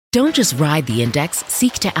Don't just ride the index,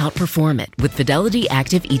 seek to outperform it with Fidelity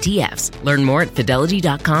Active ETFs. Learn more at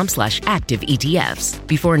fidelity.com/active ETFs.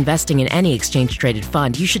 Before investing in any exchange-traded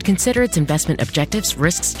fund, you should consider its investment objectives,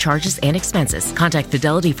 risks, charges, and expenses. Contact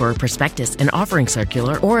Fidelity for a prospectus, an offering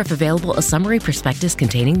circular, or if available, a summary prospectus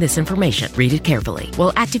containing this information. Read it carefully.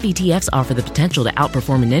 While active ETFs offer the potential to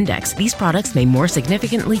outperform an index, these products may more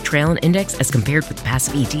significantly trail an index as compared with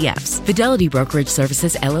passive ETFs. Fidelity Brokerage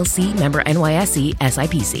Services, LLC, member NYSE,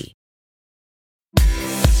 SIPC.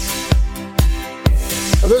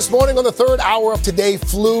 This morning on the third hour of Today,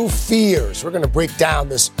 flu fears. We're going to break down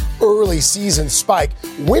this early season spike,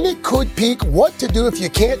 when it could peak, what to do if you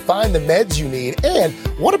can't find the meds you need, and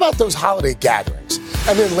what about those holiday gatherings?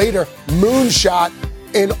 And then later, moonshot,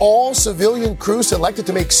 an all-civilian crew selected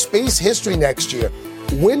to make space history next year.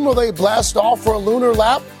 When will they blast off for a lunar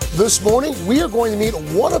lap? This morning, we are going to meet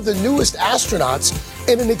one of the newest astronauts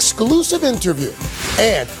in an exclusive interview.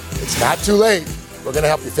 And it's not too late. We're going to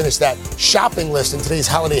help you finish that shopping list in today's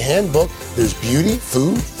holiday handbook. There's beauty,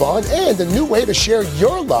 food, fun, and a new way to share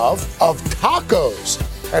your love of tacos.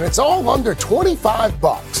 And it's all under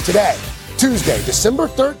 $25 today, Tuesday, December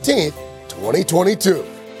 13th, 2022.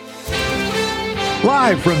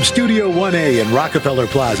 Live from Studio 1A in Rockefeller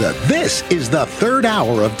Plaza, this is the third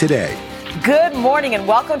hour of Today. Good morning and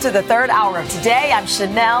welcome to the third hour of Today. I'm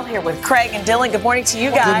Chanel here with Craig and Dylan. Good morning to you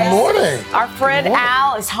guys. Good morning. Our friend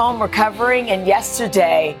Al is home recovering, and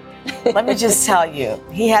yesterday, let me just tell you,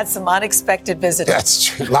 he had some unexpected visitors. That's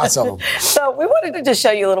true. Lots of them. So we wanted to just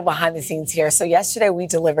show you a little behind the scenes here. So yesterday we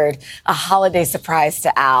delivered a holiday surprise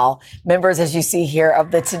to Al. Members, as you see here,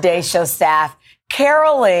 of the Today Show staff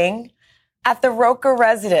caroling at the Roker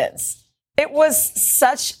residence. It was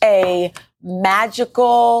such a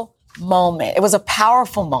magical moment. It was a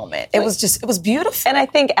powerful moment. It was beautiful. And I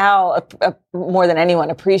think Al, more than anyone,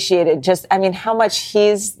 appreciated how much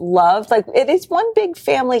he's loved. Like, it is one big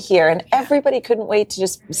family here, and everybody couldn't wait to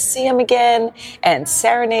just see him again and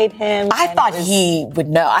serenade him. I thought he would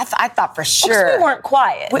know. I thought for sure. We weren't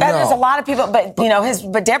quiet. There's a lot of people, but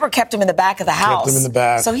Deborah kept him in the back of the house. Kept him in the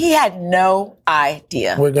back. So he had no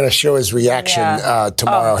idea. We're going to show his reaction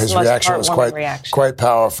tomorrow. His reaction was quite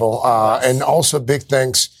powerful. And also big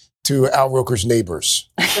thanks to Al Roker's neighbors.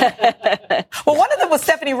 Well, one of them was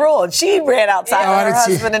Stephanie Rule, and she ran outside with her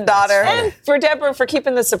husband and daughter. And for Deborah for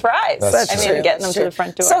keeping the surprise. Getting them to the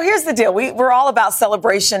front door. So here's the deal. We're all about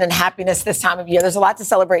celebration and happiness this time of year. There's a lot to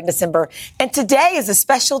celebrate in December. And today is a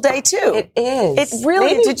special day, too. It is. It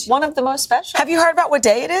really is. One of the most special. Have you heard about what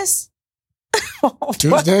day it is?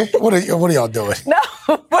 Tuesday? What are y'all doing? No.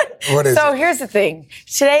 What is it? Here's the thing.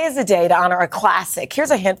 Today is the day to honor a classic.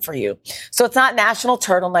 Here's a hint for you. So it's not National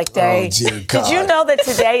Turtleneck Day. Oh, dear God. Did you know that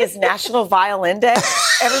today is National Violin Day?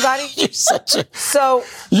 Everybody? You're such a... So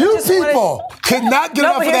you people could not get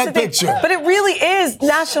enough of that picture. But it really is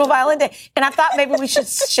National Violin Day. And I thought maybe we should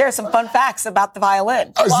share some fun facts about the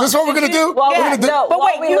violin. Is this what we're going to do? Well, yeah. No, but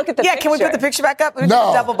wait, look at the picture. Can we put the picture back up? No.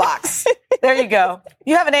 Double box. There you go.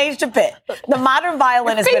 You haven't aged a bit. The modern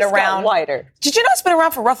violin has been around. Wider. Did you know it's been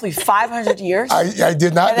around for roughly 500 years? I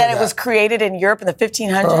did not know And then that. it was created in Europe in the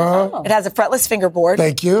 1500s. It has a fretless fingerboard.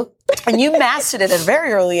 Thank you. And you mastered it at a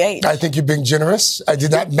very early age. I think you're being generous. I did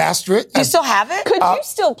not master it. Do you still have it? Could you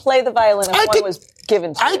still play the violin if one was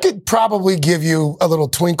given to you? I could probably give you a little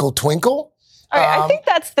twinkle, twinkle. All right, I think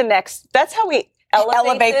that's how we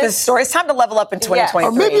elevate this story. It's time to level up in 2023.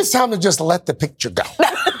 Or maybe it's time to just let the picture go.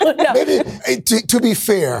 No. Maybe, to be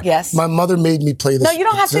fair, yes. My mother made me play this. No, you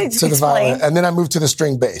don't have to the violin, and then I moved to the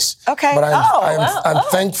string bass. Okay. But I'm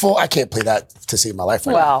thankful. I can't play that to save my life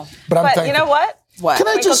right now. But I'm thankful. You know what? What? Can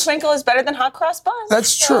Twinkle Twinkle is better than hot cross buns.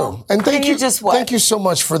 That's true. And thank you. Thank you so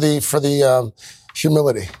much for the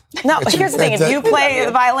humility. No, but here's the thing. If you play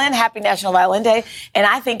the violin, happy National Violin Day. And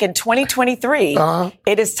I think in 2023,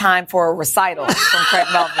 it is time for a recital from Craig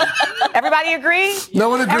Melvin. Everybody agree? No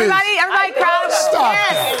one agrees. Everybody crowd. Stop.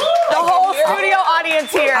 Yes. The whole studio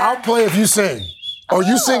audience here. I'll play if you sing. Or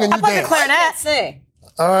you sing and you I play dance. the clarinet. Sing.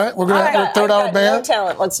 All right. We're going to have a third-hour band. No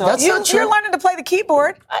talent whatsoever. That's not true. You're learning to play the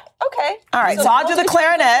keyboard. Okay. All right. So I'll do the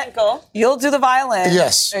clarinet. You'll do the violin.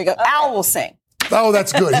 Yes. There you go. Okay. Al will sing. Oh,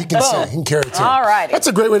 that's good. He can sing. He can carry it too. All right. That's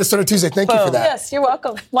a great way to start a Tuesday. Thank you for that. Yes, you're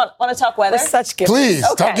welcome. Want to talk weather? Such good. Please,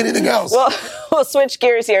 talk anything else. Well, we'll switch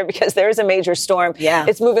gears here because there is a major storm. Yeah.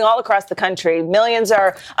 It's moving all across the country. Millions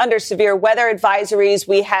are under severe weather advisories.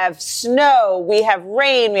 We have snow. We have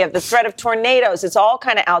rain. We have the threat of tornadoes. It's all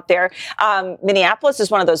kind of out there. Minneapolis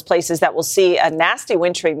is one of those places that will see a nasty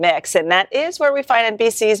wintry mix, and that is where we find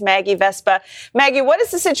NBC's Maggie Vespa. Maggie, what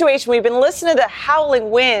is the situation? We've been listening to the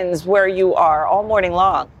howling winds where you are all morning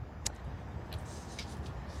long.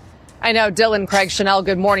 I know, Dylan, Craig, Chanel,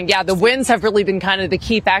 good morning. Yeah, the winds have really been kind of the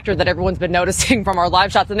key factor that everyone's been noticing from our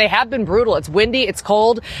live shots, and they have been brutal. It's windy, it's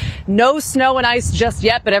cold, no snow and ice just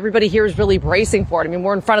yet, but everybody here is really bracing for it. I mean,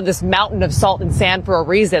 we're in front of this mountain of salt and sand for a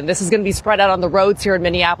reason. This is going to be spread out on the roads here in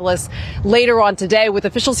Minneapolis later on today, with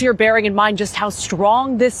officials here bearing in mind just how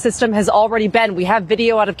strong this system has already been. We have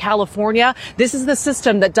video out of California. This is the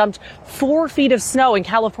system that dumped 4 feet of snow in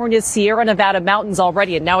California's Sierra Nevada mountains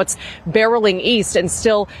already, and now it's barreling east and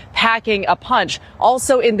still packing a punch.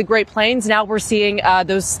 Also in the Great Plains, now we're seeing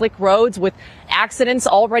those slick roads with accidents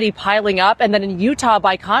already piling up. And then in Utah,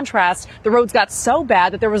 by contrast, the roads got so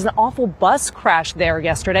bad that there was an awful bus crash there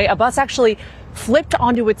yesterday. A bus actually flipped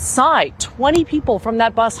onto its side. 20 people from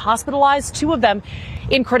that bus hospitalized, 2 of them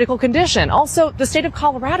in critical condition. Also, the state of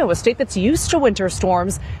Colorado, a state that's used to winter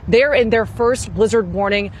storms, they're in their first blizzard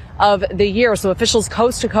warning of the year. So officials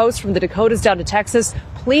coast to coast from the Dakotas down to Texas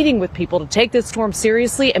pleading with people to take this storm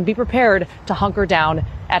seriously and be prepared to hunker down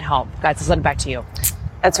at home. Guys, I'll send it back to you.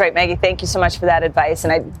 That's right, Maggie. Thank you so much for that advice.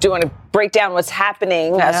 And I do want to break down what's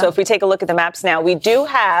happening. So if we take a look at the maps now, we do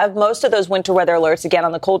have most of those winter weather alerts, again,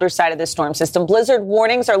 on the colder side of the storm system. Blizzard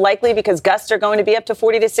warnings are likely because gusts are going to be up to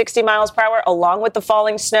 40 to 60 miles per hour, along with the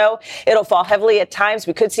falling snow. It'll fall heavily at times.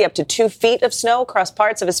 We could see up to 2 feet of snow across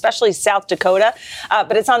parts of especially South Dakota.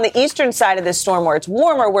 But it's on the eastern side of this storm where it's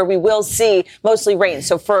warmer, where we will see mostly rain.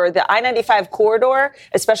 So for the I-95 corridor,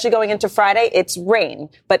 especially going into Friday, it's rain.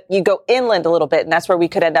 But you go inland a little bit, and that's where we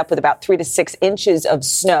could end up with about 3 to 6 inches of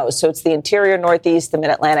snow. So it's the interior Northeast, the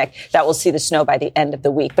Mid-Atlantic that will see the snow by the end of the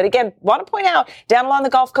week. But again, want to point out, down along the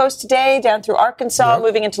Gulf Coast today, down through Arkansas,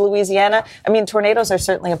 moving into Louisiana, I mean, tornadoes are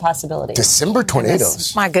certainly a possibility. December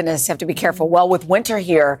tornadoes. My goodness, you have to be careful. Well, with winter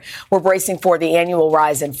here, we're bracing for the annual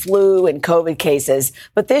rise in flu and COVID cases.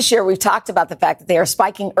 But this year, we've talked about the fact that they are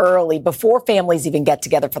spiking early before families even get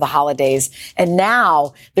together for the holidays. And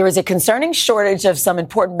now there is a concerning shortage of some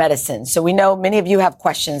important medicines. So we know many of you have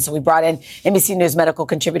questions. So we brought in NBC News medical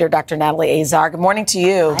contributor Dr. Natalie Azar. Good morning to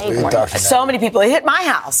you. Hi, good morning. So many people. It hit my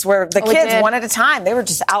house where the kids, one at a time, they were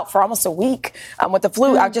just out for almost a week with the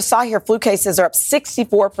flu. I just saw here flu cases are up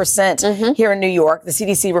 64% here in New York. The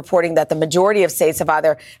CDC reporting that the majority of states have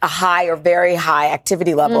either a high or very high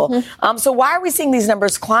activity level. So why are we seeing these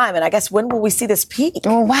numbers climb? And I guess when will we see this peak?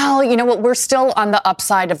 Well, you know what? We're still on the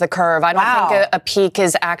upside of the curve. I don't think a peak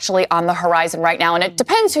is actually on the horizon right now. And it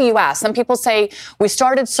depends who you ask. Some people say we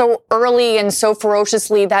started so early and so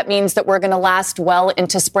ferociously, that means that we're going to last well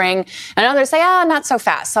into spring. And others say, not so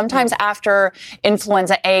fast. Sometimes after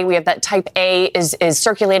influenza A, we have that type A is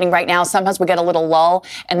circulating right now. Sometimes we get a little lull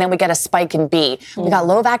and then we get a spike in B. We got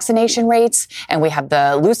low vaccination rates and we have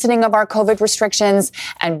the loosening of our COVID restrictions,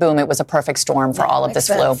 and boom, it was a perfect storm for all of this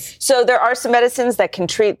flu. So there are some medicines that can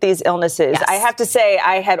treat these illnesses. Yes. I have to say,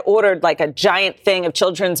 I had ordered like a giant thing of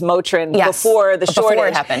children's Motrin before the shortage. Before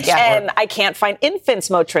it happened, and I can't find infants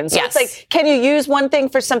Motrin. So it's like, can you use one thing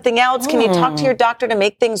for something else? Can you talk to your doctor to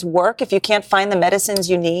make things work if you can't find the medicines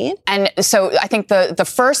you need? And so I think the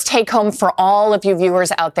first take home for all of you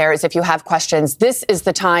viewers out there is if you have questions, this is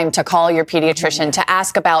the time to call your pediatrician to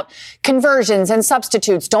ask about conversions and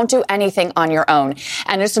substitutes. Don't do anything on your own.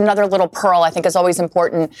 And just another little pearl I think is always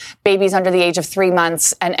important. Babies under the age of 3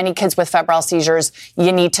 months and any kids with febrile seizures,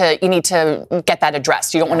 you need to get that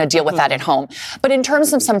addressed. You don't want to deal with that at home. But in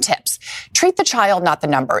terms of some tips, treat the child, not the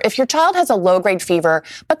number. If your child has a low-grade fever,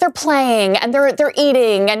 but they're playing and they're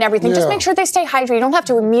eating and everything, just make sure they stay hydrated. You don't have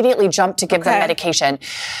to immediately jump to give them medication.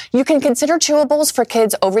 You can consider chewables for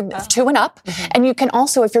kids over 2 and up. And you can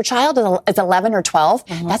also, if your child is 11 or 12,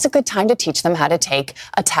 that's a good time to teach them how to take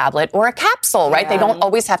a tablet or a capsule, right? They don't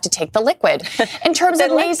always have to take the liquid. In terms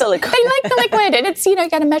of nasal, they like the liquid, and it's, you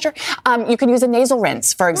got to measure. You can use a nasal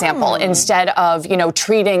rinse, for example, instead of,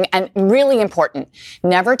 treating. And really important,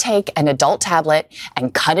 never take an adult tablet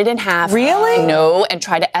and cut it in half. Really? No, and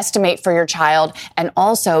try to estimate for your child. And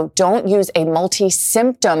also, don't use a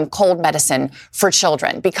multi-symptom cold medicine for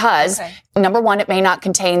children because, number one, it may not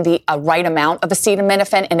contain the right amount of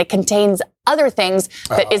acetaminophen, and it contains other things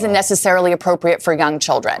that isn't necessarily appropriate for young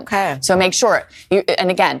children. So make sure, and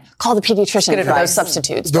again, call the pediatrician for those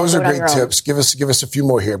substitutes. Those are great tips. Give us a few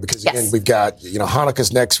more here because, again, we've got,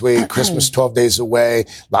 Hanukkah's next week, Christmas 12 days away.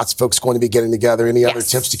 Lots of folks going to be getting together. Any other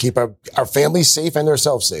tips to keep our families safe and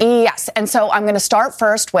ourselves safe? Yes. And so I'm going to start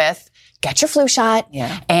first with get your flu shot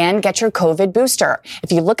Yeah. and get your COVID booster.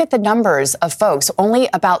 If you look at the numbers of folks, only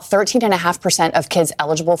about 13.5% of kids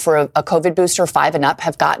eligible for a COVID booster 5 and up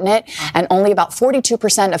have gotten it. And only about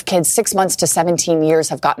 42% of kids 6 months to 17 years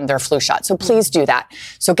have gotten their flu shot. So please do that.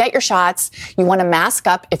 So get your shots. You want to mask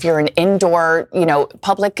up if you're in indoor,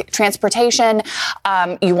 public transportation.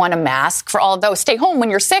 You want to mask for all of those. Stay home when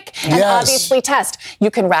you're sick and obviously test.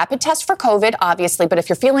 You can rapid test for COVID, obviously, but if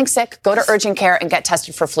you're feeling sick, go to urgent care and get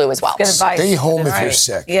tested for flu as well. Good advice. Stay home if you're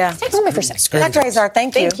sick. Yeah. Stay home if you're sick. Dr. Azar,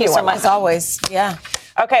 thank you. Thank you so much. As always. Yeah.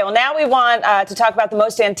 Okay, well, now we want to talk about the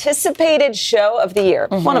most anticipated show of the year.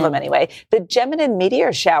 One of them, anyway. The Geminid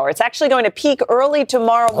meteor shower. It's actually going to peak early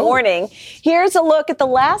tomorrow morning. Here's a look at the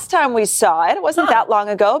last time we saw it. It wasn't that long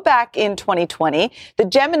ago, back in 2020. The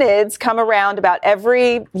Geminids come around about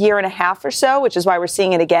every year and a half or so, which is why we're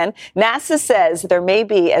seeing it again. NASA says there may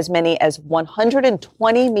be as many as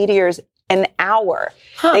 120 meteors an hour.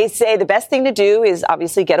 They say the best thing to do is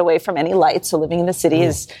obviously get away from any lights. So living in the city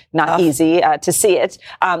is not easy to see it.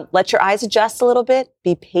 Let your eyes adjust a little bit.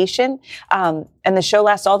 Be patient. And the show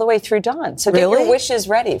lasts all the way through dawn. So get your wishes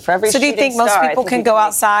ready for every So do you think most people can go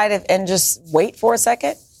outside and just wait for a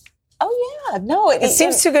second? Oh, yeah. No, it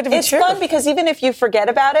seems too good to be true. It's fun because even if you forget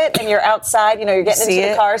about it and you're outside, you're getting into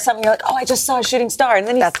the car or something, you're like, oh, I just saw a shooting star. And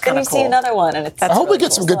then you see another one. And it's I hope we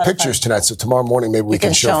get some good pictures tonight. So tomorrow morning, maybe we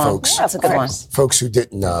can show folks. Yeah, that's a good one. Folks who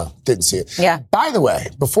didn't see it. Yeah. By the way,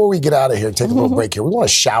 before we get out of here and take a little break here, we want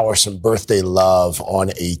to shower some birthday love on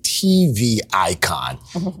a TV icon.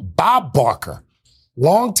 Bob Barker,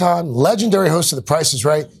 longtime legendary host of The Price is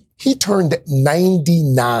Right. He turned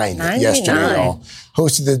 99 yesterday, y'all.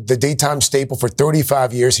 Hosted the daytime staple for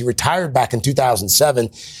 35 years. He retired back in 2007.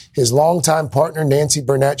 His longtime partner, Nancy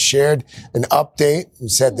Burnett, shared an update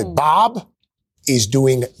and said that Bob is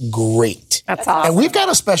doing great. That's awesome. And we've got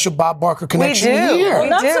a special Bob Barker connection We do. here. Well,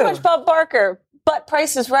 not so much Bob Barker, but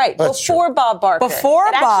Price is Right. Before Bob Barker. Before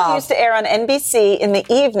it Bob. actually used to air on NBC in the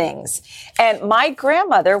evenings. And my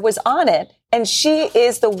grandmother was on it. And she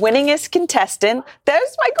is the winningest contestant.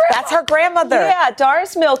 There's my grandma. That's her grandmother. Yeah,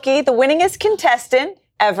 Doris Milky, the winningest contestant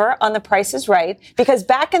ever on The Price is Right. Because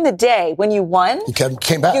back in the day, when you won, You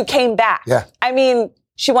came back. you came back. Yeah. I mean,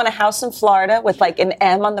 she won a house in Florida with like an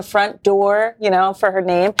M on the front door, for her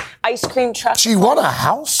name. Ice cream truck. She won a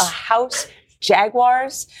house? A house.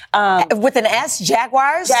 Jaguars. With an S,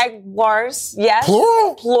 Jaguars? Jaguars, yes.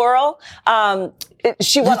 Plural?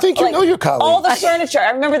 She won, think you know your colleague. all the furniture.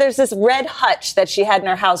 I remember there's this red hutch that she had in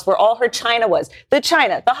her house where all her china was. The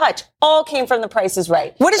china, the hutch, all came from The Price is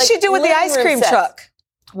Right. What did she do with the ice cream truck?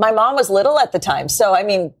 My mom was little at the time, so I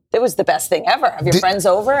mean, it was the best thing ever. Have your friends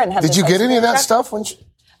over and have. Did you get any of that stuff when?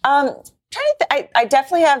 I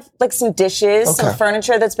definitely have like some dishes, some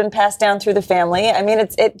furniture that's been passed down through the family. I mean,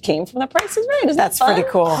 it came from The Price is Right. Isn't that fun? Pretty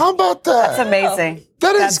cool. How about that? That's amazing.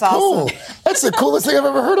 That is That's cool. awesome. That's the coolest thing I've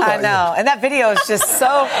ever heard about. I know. And that video is just so,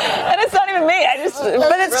 And it's not even me.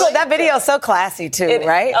 but it's cool. That video is so classy too,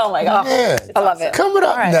 right? Oh my God. Yeah. I love it. Coming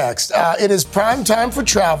up next, it is prime time for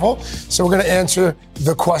travel. So we're going to answer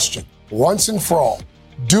the question once and for all.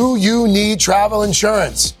 Do you need travel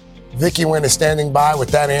insurance? Vicky Nguyen is standing by with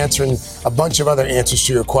that answer and a bunch of other answers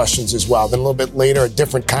to your questions as well. Then a little bit later, a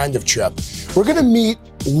different kind of trip. We're going to meet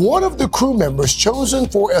one of the crew members chosen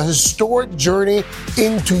for a historic journey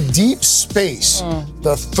into deep space.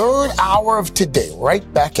 The third hour of today,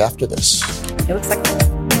 right back after this. It looks like.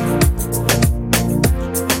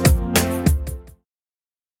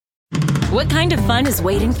 What kind of fun is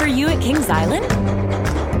waiting for you at Kings Island?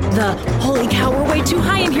 The holy cow, we're way too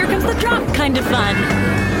high and here comes the drop kind of fun.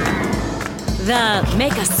 The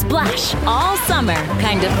make a splash all summer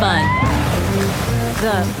kind of fun.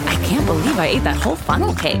 The I can't believe I ate that whole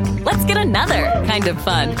funnel cake. Let's get another kind of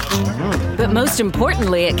fun. But most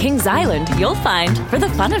importantly, at Kings Island, you'll find for the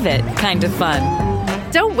fun of it kind of fun.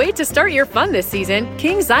 Don't wait to start your fun this season.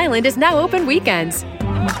 Kings Island is now open weekends.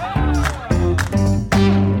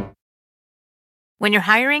 When you're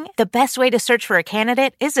hiring, the best way to search for a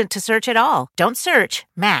candidate isn't to search at all. Don't search,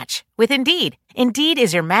 match with Indeed. Indeed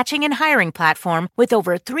is your matching and hiring platform with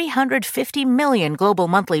over 350 million global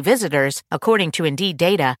monthly visitors, according to Indeed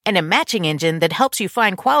data, and a matching engine that helps you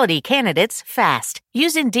find quality candidates fast.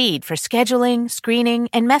 Use Indeed for scheduling, screening,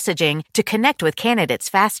 and messaging to connect with candidates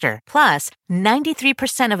faster. Plus,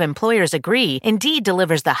 93% of employers agree Indeed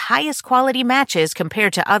delivers the highest quality matches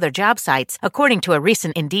compared to other job sites, according to a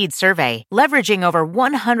recent Indeed survey. Leveraging over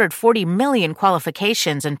 140 million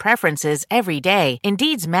qualifications and preferences every day,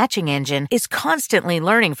 Indeed's matching engine is constantly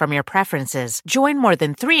learning from your preferences. Join more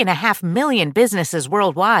than 3.5 million businesses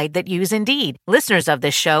worldwide that use Indeed. Listeners of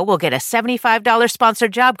this show will get a $75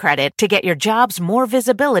 sponsored job credit to get your jobs more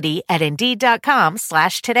visibility at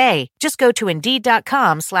Indeed.com/today. Just go to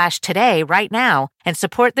Indeed.com/today right now and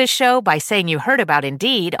support this show by saying you heard about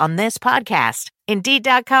Indeed on this podcast.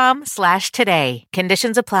 Indeed.com/today.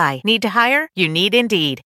 Conditions apply. Need to hire? You need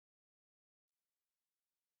Indeed.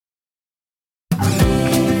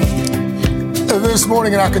 This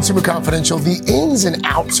morning in our Consumer Confidential, the ins and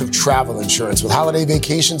outs of travel insurance. With holiday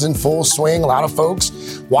vacations in full swing, a lot of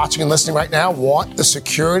folks watching and listening right now want the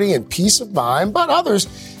security and peace of mind, but others,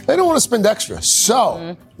 they don't want to spend extra.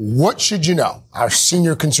 So, what should you know? Our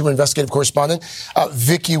senior consumer investigative correspondent,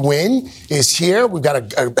 Vicky Nguyen, is here. We've got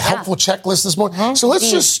a helpful checklist this morning. So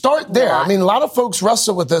let's just start there. I mean, a lot of folks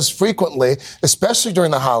wrestle with this frequently, especially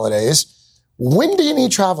during the holidays. When do you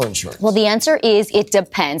need travel insurance? Well, the answer is it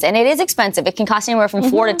depends. And it is expensive. It can cost anywhere from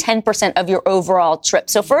 4 to 10% of your overall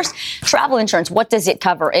trip. So first, travel insurance, what does it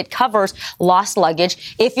cover? It covers lost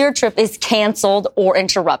luggage if your trip is canceled or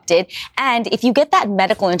interrupted. And if you get that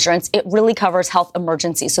medical insurance, it really covers health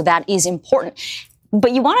emergencies. So that is important.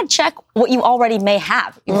 But you want to check what you already may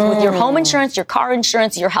have with your home insurance, your car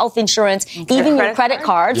insurance, your health insurance, even your credit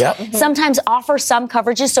cards. Sometimes offer some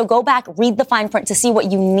coverages. So go back, read the fine print to see what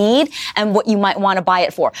you need and what you might want to buy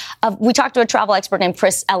it for. We talked to a travel expert named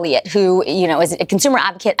Chris Elliott, who, is a consumer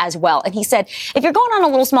advocate as well. And he said, if you're going on a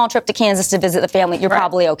little small trip to Kansas to visit the family, you're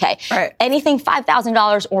probably okay. Anything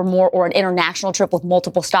 $5,000 or more, or an international trip with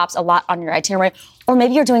multiple stops, a lot on your itinerary, or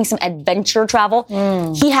maybe you're doing some adventure travel.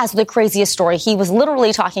 He has the craziest story. He was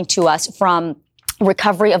literally talking to us from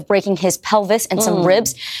recovery of breaking his pelvis and some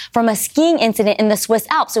ribs from a skiing incident in the Swiss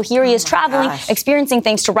Alps. So here he is traveling, experiencing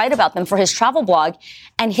things to write about them for his travel blog,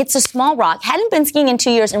 and hits a small rock. Hadn't been skiing in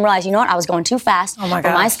 2 years and realized, you know what, I was going too fast for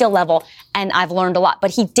my skill level, and I've learned a lot.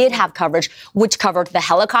 But he did have coverage, which covered the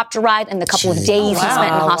helicopter ride and the couple of days he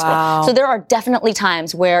spent in hospital. So there are definitely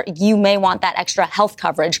times where you may want that extra health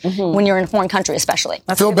coverage when you're in a foreign country, especially.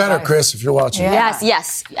 Feel better, Chris, if you're watching.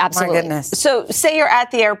 Yes, absolutely. My goodness. So say you're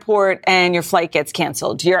at the airport and your flight gets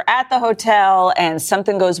canceled. You're at the hotel and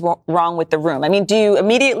something goes wrong with the room. I mean, do you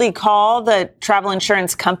immediately call the travel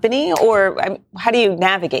insurance company, or how do you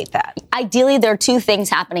navigate that? Ideally, there are two things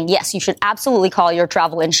happening. Yes, you should absolutely call your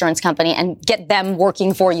travel insurance company and get them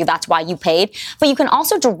working for you. That's why you paid. But you can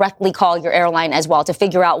also directly call your airline as well to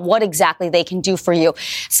figure out what exactly they can do for you.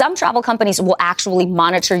 Some travel companies will actually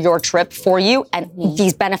monitor your trip for you, and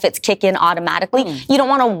these benefits kick in automatically. You don't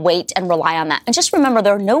want to wait and rely on that. And just remember,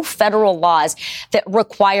 there are no federal laws that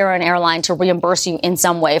require an airline to reimburse you in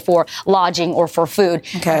some way for lodging or for food.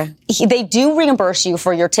 They do reimburse you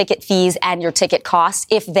for your ticket fees and your ticket costs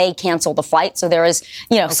if they cancel the flight. So there is,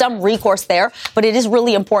 some recourse there, but it is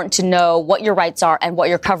really important to know what your rights are and what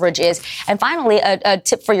your coverage is. And finally, a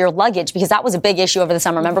tip for your luggage, because that was a big issue over the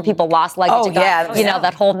summer. Remember, people lost luggage.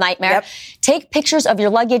 That whole nightmare. Take pictures of your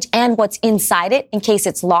luggage and what's inside it in case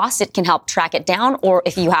it's lost. It can help track it down. Or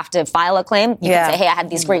if you have to file a claim, you can say, hey, I had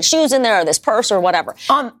these great shoes in there, or this purse, or whatever.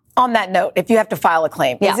 On that note, if you have to file a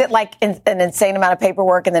claim, is it like an insane amount of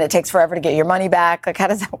paperwork and then it takes forever to get your money back? Like, how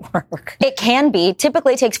does that work? It can be.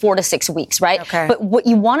 Typically, it takes 4 to 6 weeks, right? But what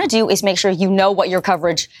you want to do is make sure you know what your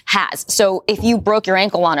coverage has. So if you broke your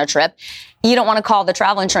ankle on a trip, you don't want to call the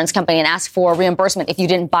travel insurance company and ask for reimbursement if you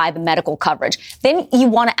didn't buy the medical coverage. Then you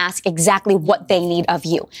want to ask exactly what they need of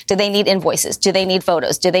you. Do they need invoices? Do they need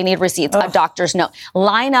photos? Do they need receipts? A doctor's note.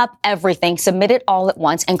 Line up everything, submit it all at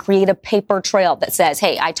once, and create a paper trail that says,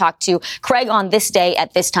 hey, I talked to Craig on this day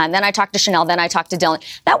at this time. Then I talked to Chanel. Then I talked to Dylan.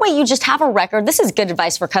 That way you just have a record. This is good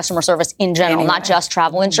advice for customer service in general, not just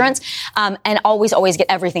travel insurance. And always get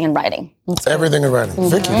everything in writing. Everything in writing.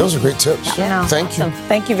 Vicky, those are great tips. Thank you.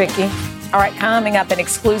 Thank you, Vicky. All right, coming up, today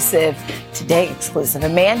exclusive, a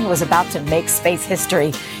man who was about to make space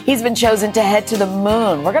history. He's been chosen to head to the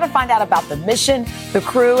moon. We're going to find out about the mission, the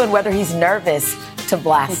crew, and whether he's nervous to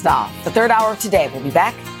blast off. The third hour of Today. We'll be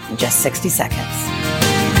back in just 60 seconds.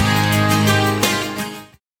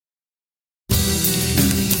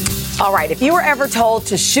 All right, if you were ever told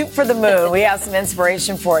to shoot for the moon, we have some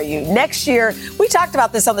inspiration for you. Next year, we talked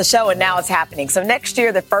about this on the show, and now it's happening. So next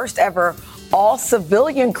year, the first ever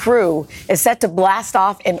all-civilian crew is set to blast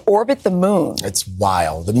off and orbit the moon. It's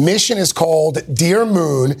wild. The mission is called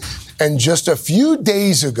DearMoon, and just a few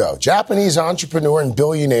days ago, Japanese entrepreneur and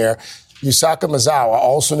billionaire Yusaku Maezawa,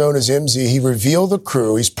 also known as MZ, he revealed the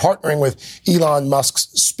crew. He's partnering with Elon Musk's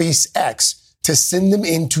SpaceX to send them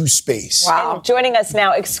into space. Wow. And joining us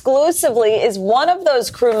now exclusively is one of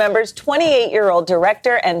those crew members, 28-year-old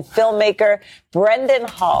director and filmmaker Brendan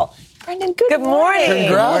Hall. Brendan, good morning.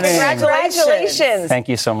 Congratulations. Thank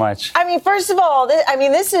you so much. I mean, first of all,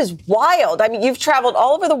 this is wild. I mean, you've traveled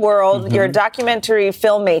all over the world. Mm-hmm. You're a documentary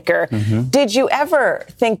filmmaker. Mm-hmm. Did you ever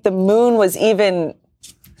think the moon was even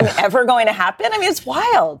ever going to happen? I mean, it's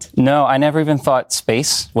wild. No, I never even thought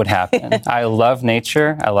space would happen. I love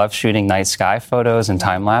nature. I love shooting night sky photos and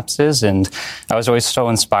time lapses. And I was always so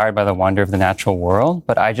inspired by the wonder of the natural world.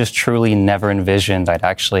 But I just truly never envisioned I'd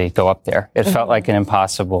actually go up there. It felt like an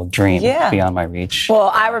impossible dream beyond my reach. Well,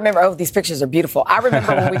 I remember, these pictures are beautiful. I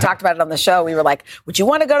remember when we talked about it on the show, we were like, would you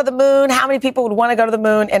want to go to the moon? How many people would want to go to the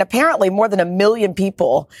moon? And apparently more than 1 million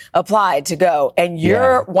people applied to go. And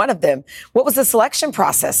you're one of them. What was the selection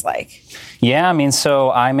process like? Yeah, I mean, so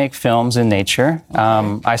I make films in nature.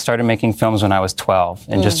 I started making films when I was 12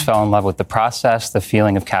 and just fell in love with the process, the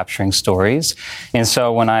feeling of capturing stories. And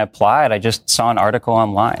so when I applied, I just saw an article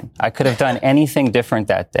online. I could have done anything different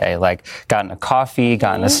that day, like gotten a coffee,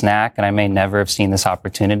 gotten a snack, and I may never have seen this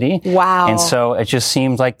opportunity. Wow. And so it just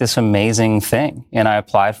seemed like this amazing thing. And I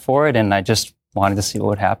applied for it, and I just wanted to see what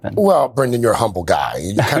would happen. Well, Brendan, you're a humble guy.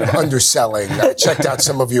 You're kind of underselling. I checked out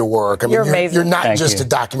some of your work. I mean, you're not Thank just you. a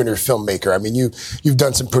documentary filmmaker. I mean, you've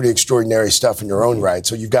done some pretty extraordinary stuff in your own right.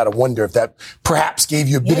 So you've got to wonder if that perhaps gave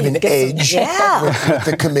you a bit of an edge with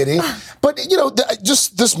the committee. But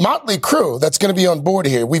just this motley crew that's going to be on board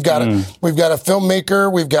here. We've got a filmmaker,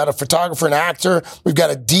 we've got a photographer and actor, we've got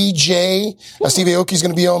a DJ. Steve Aoki's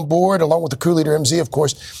going to be on board along with the crew leader MZ, of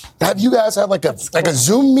course. Have you guys had like a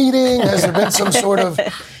Zoom meeting? Has there been some sort of...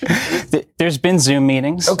 There's been Zoom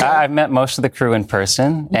meetings. Okay. I've met most of the crew in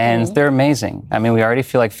person, and they're amazing. I mean, we already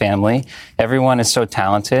feel like family. Everyone is so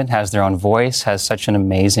talented, has their own voice, has such an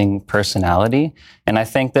amazing personality. And I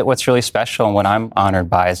think that what's really special and what I'm honored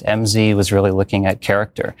by is MZ was really looking at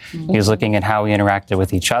character. He was looking at how we interacted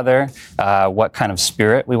with each other, what kind of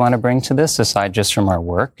spirit we want to bring to this, aside just from our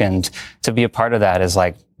work. And to be a part of that is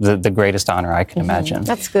like the greatest honor I can imagine.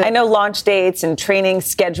 That's good. I know launch dates and training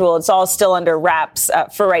schedule, it's all still under wraps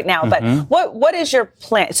for right now. But what is your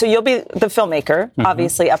plan? So you'll be the filmmaker,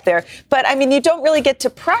 obviously, up there. But, I mean, you don't really get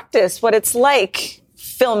to practice what it's like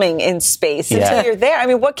filming in space until you're there. I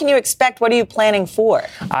mean, what can you expect? What are you planning for?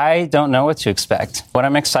 I don't know what to expect. What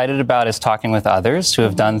I'm excited about is talking with others who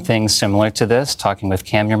have done things similar to this, talking with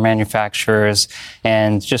camera manufacturers,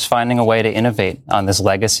 and just finding a way to innovate on this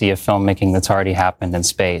legacy of filmmaking that's already happened in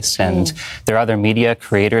space. And there are other media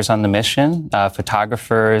creators on the mission,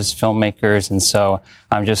 photographers, filmmakers, and so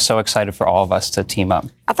I'm just so excited for all of us to team up.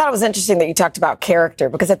 I thought it was interesting that you talked about character,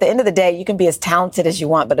 because at the end of the day, you can be as talented as you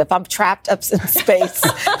want, but if I'm trapped up in space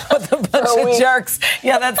with a bunch of jerks,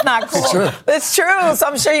 that's not cool. It's true. So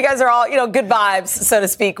I'm sure you guys are all, good vibes, so to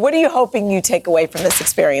speak. What are you hoping you take away from this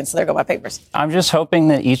experience? There go my papers. I'm just hoping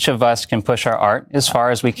that each of us can push our art as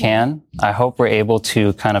far as we can. I hope we're able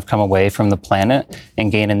to kind of come away from the planet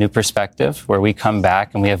and gain a new perspective where we come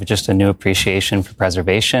back and we have just a new appreciation for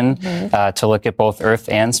preservation, to look at both Earth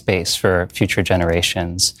and space for future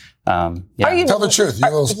generations. Tell the truth. You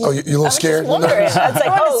a little scared? It's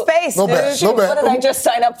like, space, little bit. What did I just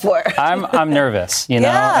sign up for? I'm nervous,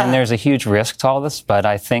 and there's a huge risk to all this, but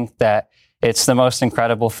I think that it's the most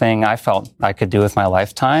incredible thing I felt I could do with my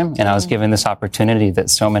lifetime. And I was given this opportunity that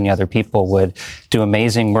so many other people would do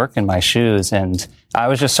amazing work in my shoes. And I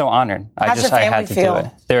was just so honored. I had to do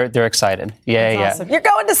it. They're excited. Yeah. Awesome. You're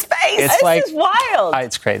going to space. This is wild.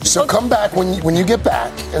 It's crazy. So come back when you get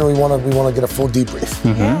back, and we want to get a full debrief.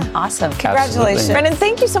 Yeah. Awesome. Congratulations. Absolutely. Brendan,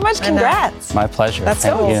 thank you so much. Congrats. My pleasure. That's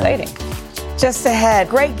Thank so you. exciting. Just ahead,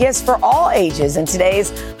 great gifts for all ages in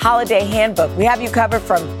today's holiday handbook. We have you covered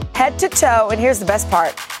from head to toe, and here's the best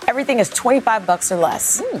part. Everything is $25 or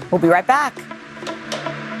less. We'll be right back.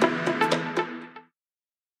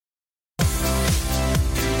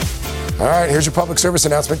 All right, here's your public service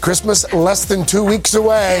announcement. Christmas less than 2 weeks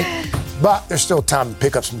away, but there's still time to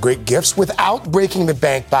pick up some great gifts without breaking the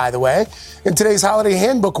bank, by the way. In today's holiday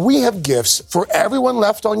handbook, we have gifts for everyone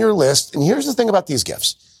left on your list, and here's the thing about these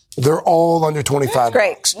gifts. They're all under $25.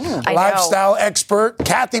 Great. Lifestyle expert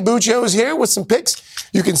Kathy Buccio is here with some picks.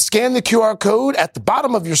 You can scan the QR code at the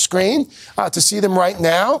bottom of your screen to see them right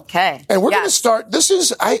now. Okay. And we're going to start.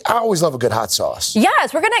 I always love a good hot sauce.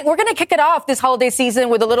 Yes, we're gonna kick it off this holiday season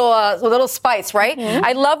with a little spice, right?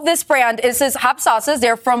 I love this brand. This is hot sauces.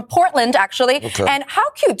 They're from Portland, actually. Okay. And how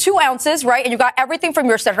cute, 2 ounces, right? And you got everything from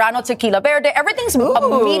your Serrano tequila verde. Everything's a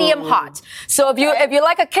medium hot. So if you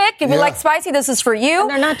like a kick, if you like spicy, this is for you. And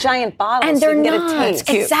they're not giant bottles. And so they're you can not. get a taste.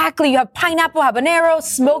 Exactly. You have pineapple, habanero,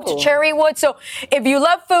 smoked cherry wood. So if you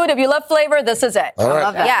love food, if you love flavor, this is it. All right. I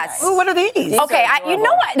love that. Yes. Ooh, what are these? Okay, you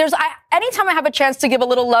know what? Anytime I have a chance to give a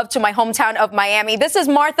little love to my hometown of Miami, this is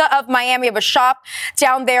Martha of Miami. We have a shop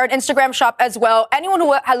down there, an Instagram shop as well. Anyone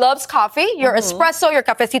who loves coffee, your espresso, your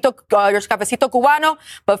cafecito cubano,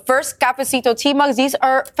 but first cafecito tea mugs. These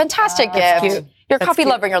are fantastic gifts. Cute. Your coffee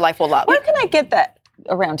lover in your life will love. Where can I get that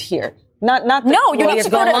around here? Not the, No, you need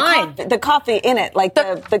to go online. The coffee in it, like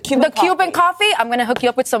the Cuban coffee. Cuban coffee, I'm going to hook you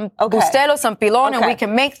up with some Bustelo, some Pilon, and we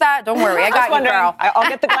can make that. Don't worry, I got you, girl. I'll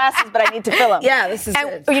get the glasses, but I need to fill them. Yeah, this is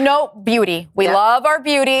And you know, beauty. We love our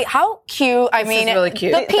beauty. How cute. I mean, is really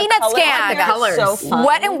cute. The Peanuts color- gang. the colors. So fun.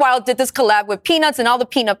 Wet n Wild did this collab with Peanuts and all the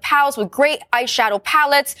Peanut Pals with great eyeshadow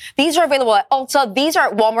palettes. These are available at Ulta. These are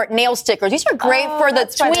at Walmart nail stickers. These are great for the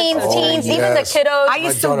tweens, teens, even the kiddos. I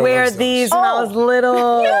used to wear these when I was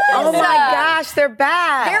little. Yes. Oh my gosh, they're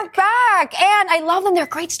back. They're back. And I love them. They're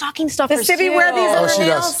great stocking stuffers. Does Sibby too. wear these Oh, on her she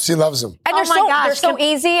nails? does. She loves them. And Oh my gosh, they're so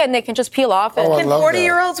easy and they can just peel off. And Oh, I Can love that.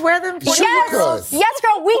 40-year-olds wear them? Sure you Yes, could. yes,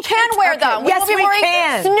 girl, we can wear them. Yes, will be we wearing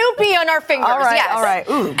can. Snoopy on our fingers. All right, yes. all right.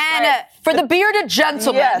 Ooh. And for the bearded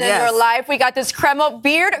gentleman Yes. in Yes. your life, we got this crema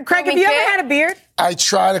beard. Craig, have you ever had a beard? I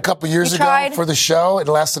tried a couple years You ago tried? for the show. It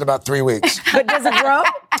lasted about 3 weeks. But does it grow?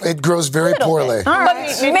 It grows very poorly. But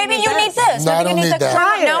maybe you need this. No, I Maybe don't you need the that.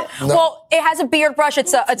 crema. Try No? it. No. Well, it has a beard brush.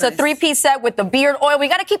 It's a 3-piece set with the beard oil. We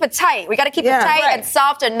got to keep it tight. We got to keep it tight and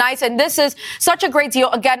soft and nice. And this is such a great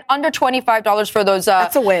deal. Again, under $25 for those.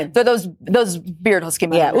 That's a win. Those beard husky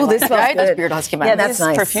men. Yeah. Ooh, this smells right? good. Those beard husky men. Yeah, that's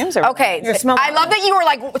nice. Perfumes are Okay, Your smell- I love that you were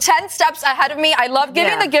like 10 steps ahead of me. I love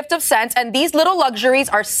giving the gift of scents, and these little luxuries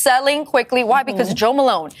are selling quickly. Why? Because Joe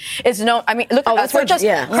Malone is known. I mean, look at us. We're just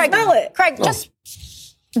Craig. Smell it. Craig, just.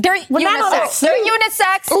 They're unisex. They're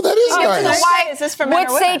unisex. Oh, that is Give to nice. the wife. Is this for men Wood,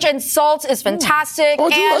 or women? sage, and salt is fantastic. Oh, I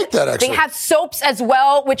do and like that, actually. They have soaps as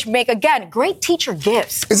well, which make, again, great teacher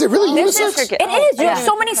gifts. Is it really This is- unisex? It is. You have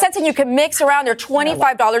so many scents, and you can mix around. They're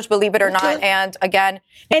 $25, believe it or not. And again,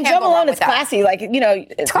 you And can't Joe go wrong Malone with is that. classy. Like, you know,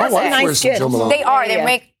 it's My wife nice wears some skin. Joe Malone. They are. Yeah. They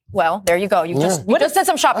make. Well, there you go. You just did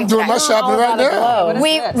some shopping I'm doing today. my shopping right now.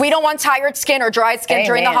 We don't want tired skin or dried skin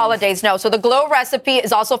during the Amen. holidays. No. So the Glow recipe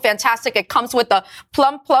is also fantastic. It comes with the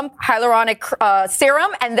plump hyaluronic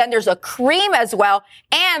serum, and then there's a cream as well.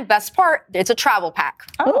 And best part, it's a travel pack.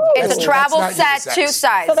 It's a travel that's set, not 2 unisex.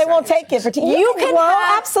 size. So they won't take it for tea. You can glow,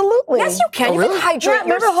 have- absolutely. Yes, you can. Oh, You really? can hydrate Yeah,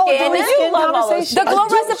 remember your the whole skin. doing skin conversation? The Glow I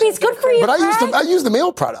do. recipe is good for you. But Craig. I use the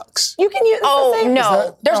male products. You can use. it's the Oh, same.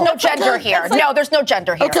 no. There's no Oh, gender okay. here. No, there's no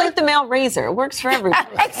gender here. It's like the male razor. It works for everyone.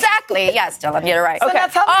 Exactly. Yes, Dylan, you're right. So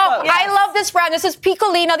that's how Oh, they go. I love this brand. This is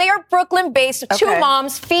Piccolino. They are Brooklyn-based, 2 Okay.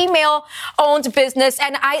 moms, female-owned business,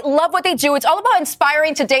 and I love what they do. It's all about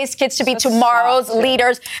inspiring today's kids to be tomorrow's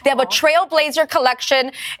leaders. They have a Trailblazer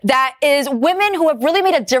collection that is women who have really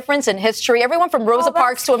made a difference in history. Everyone from Rosa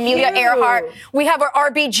Parks to Amelia cute. Earhart. We have our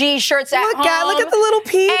RBG shirts at home. Look at the little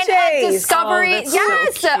PJs. And at Discovery. Oh, that's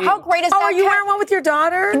so yes. How great is that? are you Kat? wearing one with your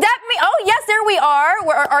daughter? Yes, there we are.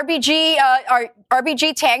 We're our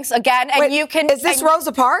RBG tanks again, and Wait, you can. Is this and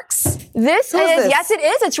Rosa Parks? This Who is this? yes, it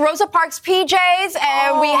is. It's Rosa Parks PJs,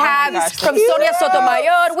 and we have from cute. Sonia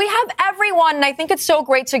Sotomayor. We have everyone, and I think it's so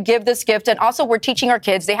great to give this gift. And also, we're teaching our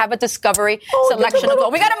kids. They have a Discovery selection of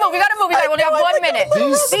well. We gotta move. We only have 1 minute.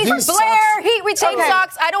 These are Blair heat retain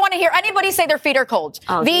socks. I don't want to hear anybody say their feet are cold.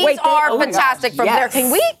 These are fantastic from there.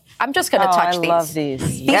 Can we? I'm just going to touch these. I love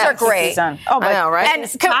these. These are great. Oh, I know, right? And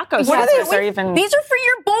tacos. what are they? Even... These are for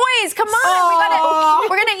your boys. Come on.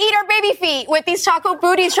 We're gonna eat our baby feet with these taco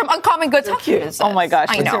booties from Uncommon Goods. How cute is this? Oh my gosh.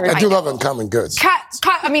 I know. I do love Uncommon Goods.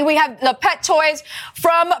 I mean, we have the pet toys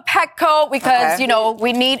from Petco because you know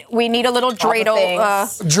we need a little dreidel.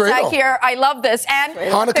 Dreidel. Here, I love this. And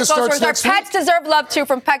Hanukkah it goes starts with our next pets deserve love too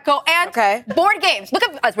from Petco and board games. Look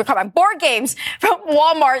at us. We're coming board games from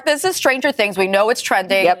Walmart. This is Stranger Things. We know it's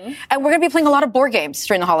trending, and we're gonna be playing a lot of board games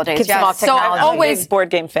during the holidays. Kids love So technology. always board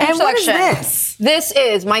game fan. and what is this? This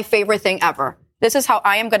is my favorite thing ever. This is how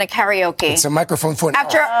I am going to karaoke. It's a microphone for an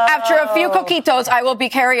After a few coquitos, I will be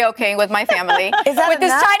karaokeing with my family. Is that with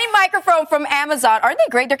this enough? tiny microphone from Amazon. Aren't they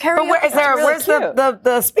great? They're karaoke. But where's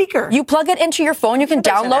the speaker? You plug it into your phone, you can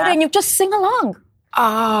download it, and you just sing along.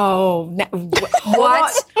 Oh,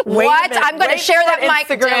 what? What? I'm going to share that mic.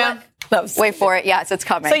 Instagram. Dylan. Wait for it. Yes, it's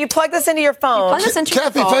coming. So you plug this into your phone. Plug this into your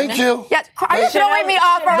Kathy, phone. thank you. Yes, are you throwing me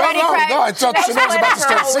off already, Craig? No, I thought Chanel's about to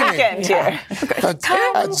start singing.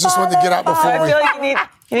 I just wanted to get out before we... I feel like you need...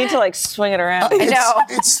 You need to like swing it around.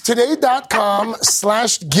 It's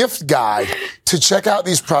today.com/gift guide to check out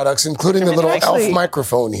these products, including the little elf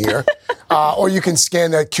microphone here. Or you can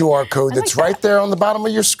scan that QR code that's right there on the bottom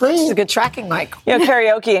of your screen. It's a good tracking mic. You know,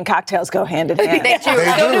 karaoke and cocktails go hand in hand. They do.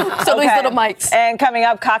 So these little mics. And coming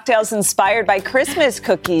up, cocktails inspired by Christmas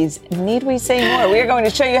cookies. Need we say more? We are going to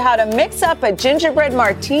show you how to mix up a gingerbread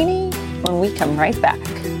martini when we come right back.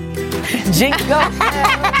 Jingle.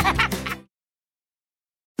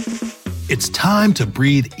 It's time to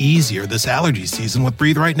breathe easier this allergy season with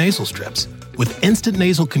Breathe Right nasal strips. With instant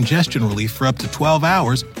nasal congestion relief for up to 12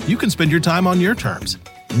 hours, you can spend your time on your terms,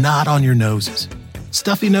 not on your noses.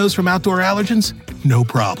 Stuffy nose from outdoor allergens? No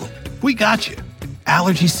problem. We got you.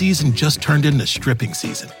 Allergy season just turned into stripping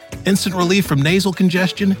season. Instant relief from nasal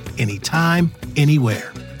congestion anytime,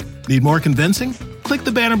 anywhere. Need more convincing? Click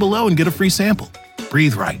the banner below and get a free sample.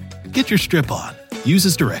 Breathe Right. Get your strip on. Use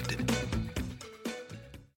as directed.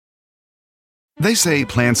 They say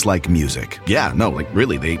plants like music. Yeah, no, like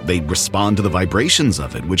really, they respond to the vibrations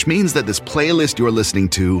of it, which means that this playlist you're listening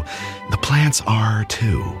to, the plants are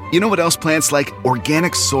too. You know what else plants like?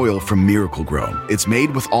 Organic soil from Miracle Grow. It's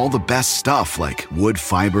made with all the best stuff like wood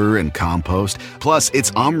fiber and compost. Plus, it's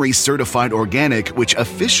OMRI certified organic, which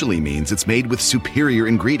officially means it's made with superior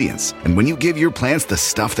ingredients. And when you give your plants the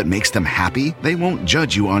stuff that makes them happy, they won't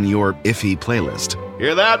judge you on your iffy playlist.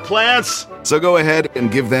 Hear that, plants? So go ahead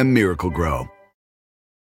and give them Miracle Grow.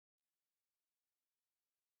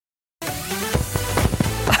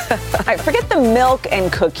 All right, forget the milk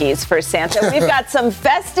and cookies for Santa. We've got some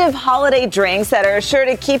festive holiday drinks that are sure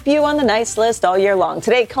to keep you on the nice list all year long.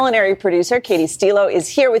 Today, culinary producer Katie Stilo is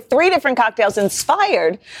here with 3 different cocktails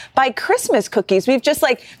inspired by Christmas cookies. We've just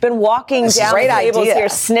been walking down the tables here,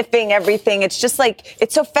 sniffing everything. It's just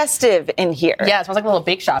it's so festive in here. Yeah, it smells like a little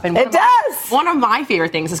bake shop. And it does. One of my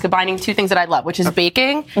favorite things is combining 2 things that I love, which is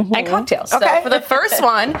baking and cocktails. Okay. So for the first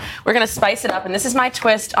one, we're going to spice it up. And this is my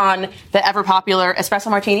twist on the ever popular espresso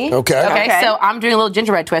martini. Okay, so I'm doing a little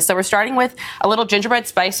gingerbread twist. So we're starting with a little gingerbread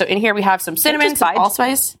spice. So in here we have some cinnamon, some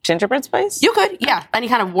allspice. Gingerbread spice? You could, yeah. Any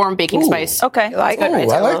kind of warm baking spice. Okay. I like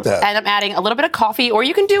that. And I'm adding a little bit of coffee, or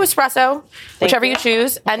you can do espresso, whichever you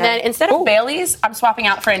choose. And then instead of Bailey's, I'm swapping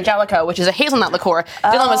out for Angelico, which is a hazelnut liqueur.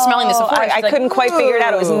 Dylan was smelling this before. I couldn't quite figure it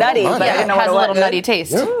out. It was nutty, but I didn't know it has a what little nutty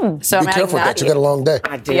taste. Yeah. So I'm Be adding careful with that. that. You got a long day.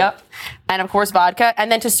 I do. Yep. And of course, vodka.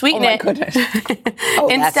 And then to sweeten it,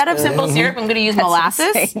 instead of simple syrup, I'm going to use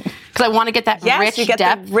molasses because I want to get that rich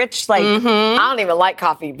depth. The rich, I don't even like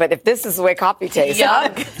coffee, but if this is the way coffee tastes,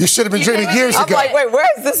 you should have been drinking years ago. I'm like, wait, where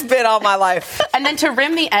has this been all my life? And then to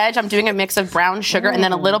rim the edge, I'm doing a mix of brown sugar and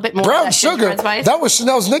then a little bit more Brown of sugar? spice. That was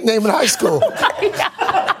Chanel's nickname in high school.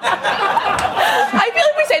 I feel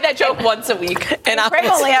like we say that joke once a week. And Craig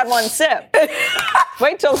only had 1 sip.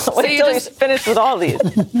 Wait till you're finished with all these.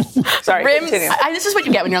 Sorry, this is what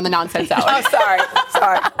you get when you're on the nonsense hour. Oh,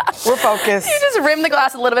 sorry. We're focused. You just rim the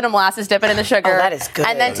glass, a little bit of molasses, dip it in the sugar. Oh, that is good.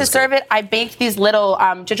 And then to serve it, I baked these little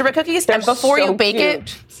gingerbread cookies. And before you bake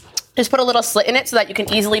it, just put a little slit in it so that you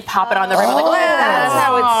can easily pop it on the rim of the glass. That's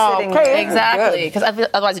how it's sitting there. Exactly. Because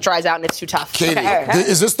otherwise it dries out and it's too tough. Katie,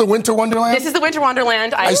 is this the Winter Wonderland? This is the Winter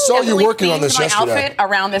Wonderland. I saw you working on this yesterday. My outfit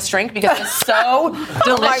around this drink because it's so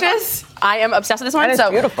delicious. I am obsessed with this one. That is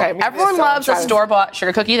beautiful. Everyone loves a store-bought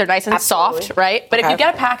sugar cookie. They're nice and soft, right? But if you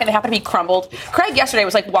get a pack and they happen to be crumbled, Craig yesterday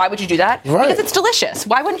was like, why would you do that? Right. Because it's delicious.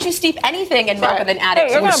 Why wouldn't you steep anything in milk and then add it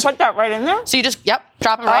to You're going to put that right in there? So you just,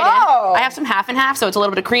 drop them right in. I have some half and half, so it's a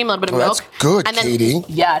little bit of cream, a little bit of milk. That's good, and then, Katie.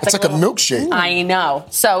 Yeah. It's like a milkshake. I know.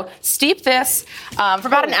 So steep this for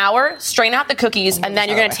about an hour, strain out the cookies, and then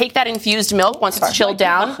you're going to take that infused milk once it's chilled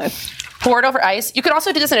down. Pour it over ice. You could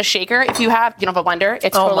also do this in a shaker if you don't have a blender.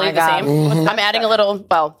 It's totally the same. Mm-hmm. I'm adding a little,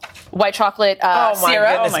 white chocolate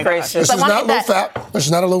syrup. Oh my goodness. This is not low fat. This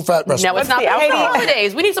is not a low fat recipe. No, it's not.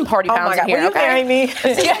 Holidays. We need some party pounds in here. Will you marry me?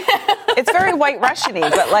 It's very White Russian-y,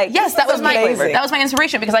 but yes, that was my flavor. That was my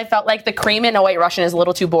inspiration because I felt like the cream in a White Russian is a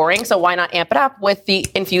little too boring. So why not amp it up with the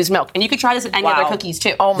infused milk? And you could try this in any other cookies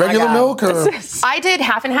too. Oh my Regular milk or? I did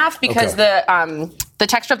half and half because the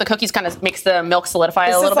texture of the cookies kind of makes the milk solidify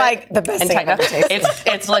a little bit. This is like the best thing I've ever tasted.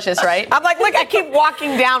 It's delicious, right? I'm like, look, I keep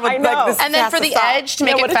walking down with this. And then for the edge to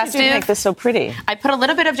make it festive, to make this so pretty? I put a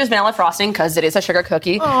little bit of just vanilla frosting because it is a sugar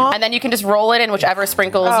cookie. Aww. And then you can just roll it in whichever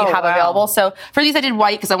sprinkles you have available. So for these I did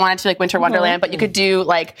white because I wanted to Winter Wonderland, but you could do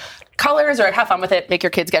colors or have fun with it. Make your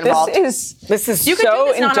kids get involved. This is you could so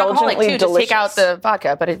do this non-alcoholic too. delicious. Just take out the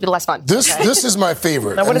vodka, but it'd be less fun. This is my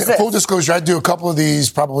favorite. Now, what is this? Full disclosure, I do a couple of these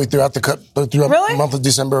probably throughout the month of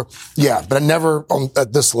December. Yeah, but I never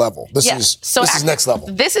at this level. This is next level.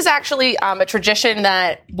 This is actually a tradition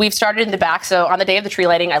that we've started in the back. So on the day of the tree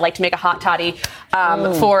lighting, I like to make a hot toddy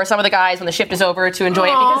for some of the guys when the shift is over to enjoy it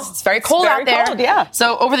because it's very cold out there. Cold, yeah.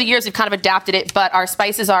 So over the years, we've kind of adapted it, but our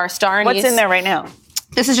spices are star anise. What's in there right now?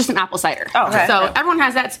 This is just an apple cider. Oh, okay. So everyone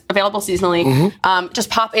has that. It's available seasonally. Just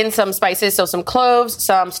pop in some spices. So some cloves,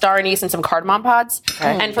 some star anise, and some cardamom pods.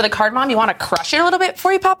 Okay. And for the cardamom, you want to crush it a little bit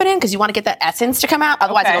before you pop it in because you want to get that essence to come out.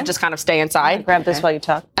 Otherwise, it'll just kind of stay inside. Grab this while you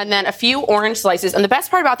talk. And then a few orange slices. And the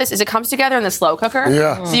best part about this is it comes together in the slow cooker.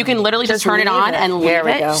 Yeah. So you can literally just turn it on and leave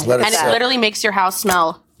it. And it literally makes your house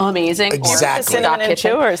smell amazing. Exactly. Or the cinnamon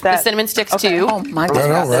too, or is that? The cinnamon sticks too. Oh my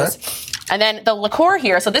goodness. Right? And then the liqueur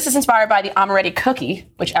here, so this is inspired by the amaretto cookie,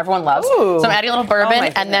 which everyone loves. Ooh. So I'm adding a little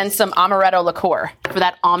bourbon and then some amaretto liqueur for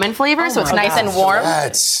that almond flavor, so it's nice and warm.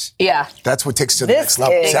 That's what takes it to the This next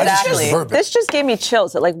level. exactly. See, bourbon. This just gave me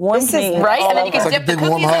chills. It like warms me. Right? And then you can It's dip like a the big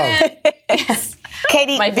warm cookies in hug. it.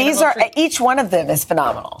 Katie, these are each one of them is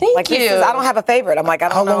phenomenal. Thank you. I don't have a favorite. I'm like, I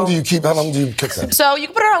don't know. How long do you cook them? So you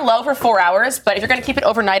can put it on low for 4 hours, but if you're going to keep it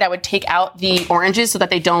overnight, I would take out the oranges so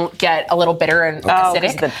that they don't get a little bitter and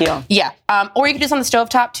acidic. The peel. Yeah. Or you can do this on the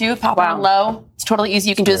stovetop too. Pop it on low. It's totally easy.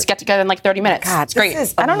 You can do this get together in like 30 minutes. God, it's great.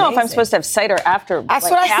 I don't know if I'm supposed to have cider after. That's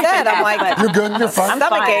what I said. I'm like, You're good. You're fine. I'm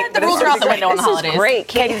fine. The rules are out the window on the holidays. This is great,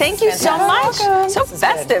 Katie. Thank you so much. So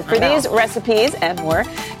festive for these recipes and more.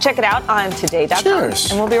 Check it out on today.com. Cheers.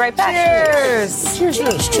 And we'll be right back. cheers. Cheers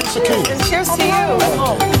to Katie. And cheers to you.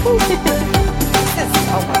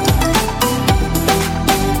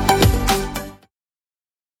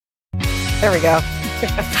 There we go.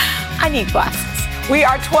 I need glasses. We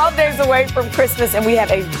are 12 days away from Christmas, and we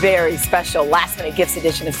have a very special last-minute gifts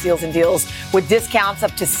edition of Steals and Deals with discounts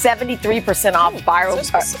up to 73% off viral.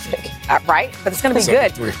 Right? But it's going to be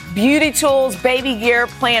good. Beauty tools, baby gear,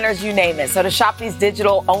 planners, you name it. So to shop these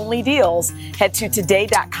digital-only deals, head to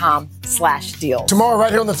today.com/deals. Tomorrow,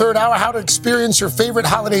 right here on the third hour, how to experience your favorite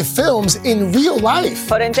holiday films in real life.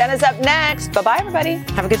 Foot and Jen is up next. Bye-bye, everybody.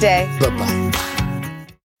 Have a good day. Bye-bye.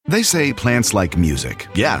 They say plants like music.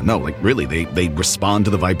 Yeah, no, like really, they respond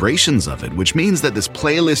to the vibrations of it, which means that this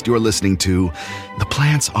playlist you're listening to, the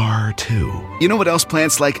plants are too. You know what else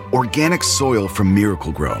plants like? Organic soil from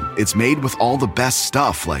Miracle-Gro. It's made with all the best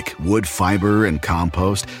stuff like wood fiber and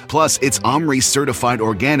compost. Plus, it's OMRI certified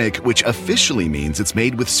organic, which officially means it's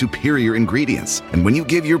made with superior ingredients. And when you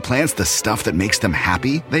give your plants the stuff that makes them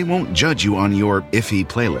happy, they won't judge you on your iffy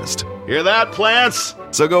playlist. Hear that, plants?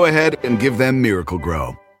 So go ahead and give them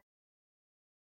Miracle-Gro.